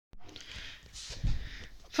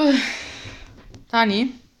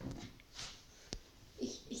Dani,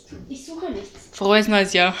 Ich suche nichts. frohes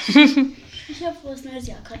neues Jahr. Ich habe frohes neues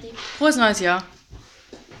Jahr, Kathi. Frohes neues Jahr.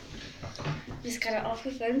 Mir ist gerade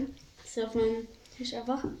aufgefallen, dass hier auf meinem Tisch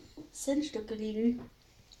einfach Centstücke liegen.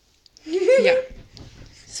 Ja.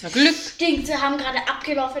 Das war Glück. Stinkt, sie haben gerade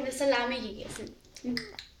abgelaufene Salami gegessen.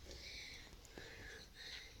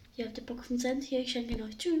 Hier habt ihr Bock auf einen Cent. Hier, ich schenke ihn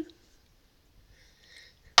euch. Tschüss.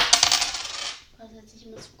 Das ist jetzt nicht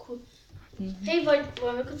immer so cool. Hey, wollen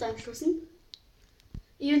wir kurz anstoßen?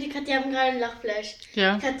 Ich und die Kathi haben gerade ein Lachfleisch.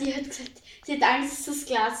 Ja. Kathi hat gesagt, sie hat Angst, dass das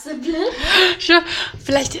Glas zerbricht. Schau,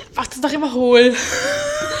 vielleicht macht es doch immer hohl.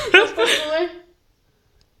 Was ist wohl?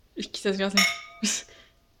 Ich gieße das Glas nicht.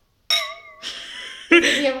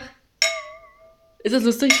 Sie einfach. Ist das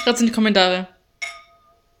lustig? Schreibt's in die Kommentare.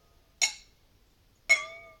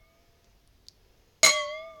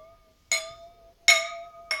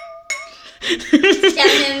 Ich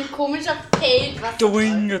habe mir ein komischer Feld, was.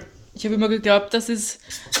 Doing. Ich habe immer geglaubt, das ist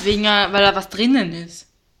wegen, weil da was drinnen ist.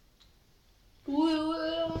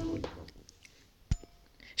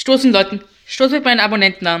 Stoßen, Leuten. Stoß mit meinen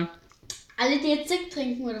Abonnenten an. Alle, die jetzt Sekt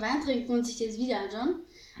trinken oder Wein trinken und sich das Video anschauen,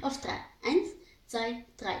 auf 3. 1, 2,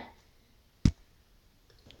 3.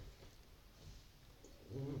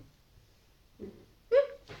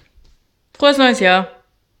 Frohes neues Jahr.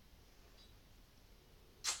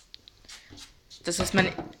 Das ist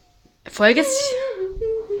meine Folge.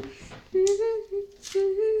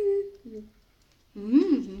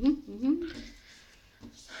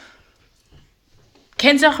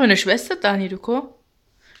 Kennst du auch meine Schwester, Dani Duko?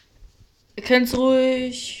 Ihr könnt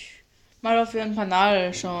ruhig mal auf ihren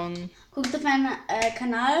Kanal schauen. Guckt auf meinen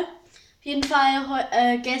Kanal. Auf jeden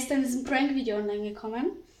Fall, gestern ist ein Prank-Video online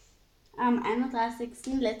gekommen. Am 31.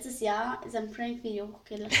 letztes Jahr ist ein Prank-Video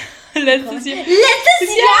hochgeladen. Letztes Jahr.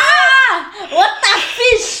 Letztes Jahr! What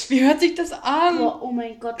the fish? Wie hört sich das an? Oh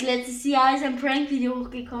mein Gott, letztes Jahr ist ein Prank-Video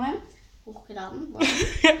hochgeladen worden.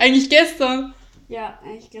 Eigentlich gestern. Ja,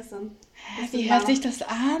 eigentlich gestern. Wie hört sich das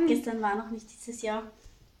an? Gestern war noch nicht dieses Jahr.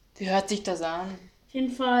 Wie hört sich das an? Auf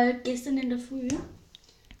jeden Fall, gestern in der Früh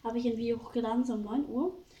habe ich ein Video hochgeladen, so um 9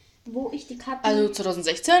 Uhr, wo ich die Kathi Also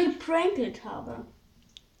 2016? geprankelt habe.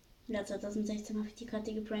 Ja, 2016 habe ich die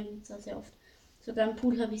Kathi geprankt, das sehr oft. Sogar im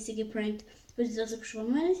Pool habe ich sie geprankt, weil sie da so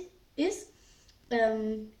geschwommen ist.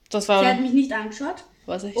 Das Sie hat war, mich nicht angeschaut.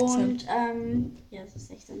 war 16. Und, ja, das ist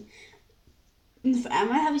 16. Und auf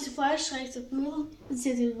einmal habe ich so vorher schreck so, und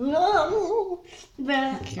sie so,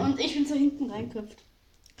 und ich bin so hinten reingehüpft.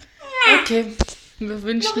 Okay, wir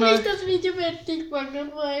wünschen Noch mal... nicht das Video fertig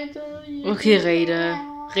machen weiter. Okay, Rede.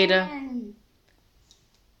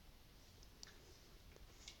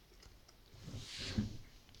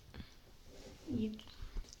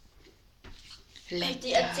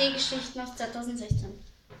 Die Erzählgeschichten aus 2016.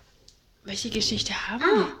 Welche Geschichte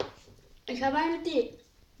haben Ich habe eine Idee.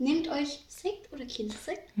 Nehmt euch Sekt oder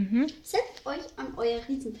Kindersekt, setzt euch an euer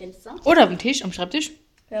Riesenfenster. Oder am Tisch, am Schreibtisch.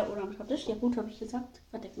 Ja, oder am Schreibtisch. Ja gut, habe ich gesagt.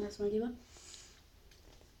 Verdecken wir das mal lieber.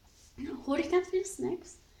 Holt euch ganz viele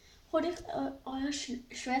Snacks. Holt euch eure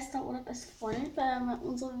Schwester oder beste Freundin, weil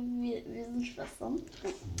unsere wir sind Schwestern.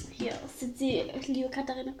 Hier sitzt die liebe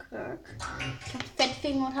Katharina Kirk. Ich habe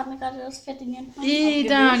Fettfinger und habe mir gerade das Fett in ihren Hand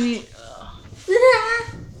Dani.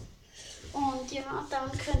 Und ja, dann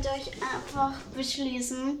könnt ihr euch einfach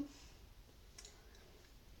beschließen,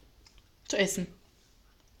 Zu essen.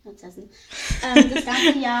 das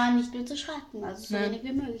ganze Jahr nicht mehr zu streiten. Also so wenig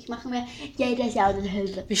wie möglich. Machen wir jedes Jahr eine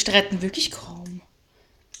Hilfe. Wir streiten wirklich kaum.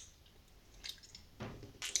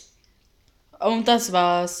 Und das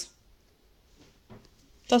war's.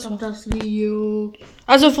 Das war's. Das Video.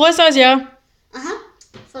 Also, frohes neues Jahr. Aha,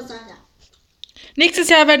 vor so einer. Nächstes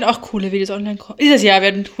Jahr werden auch coole Videos online kommen. Dieses Jahr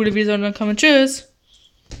werden coole Videos online kommen. Tschüss.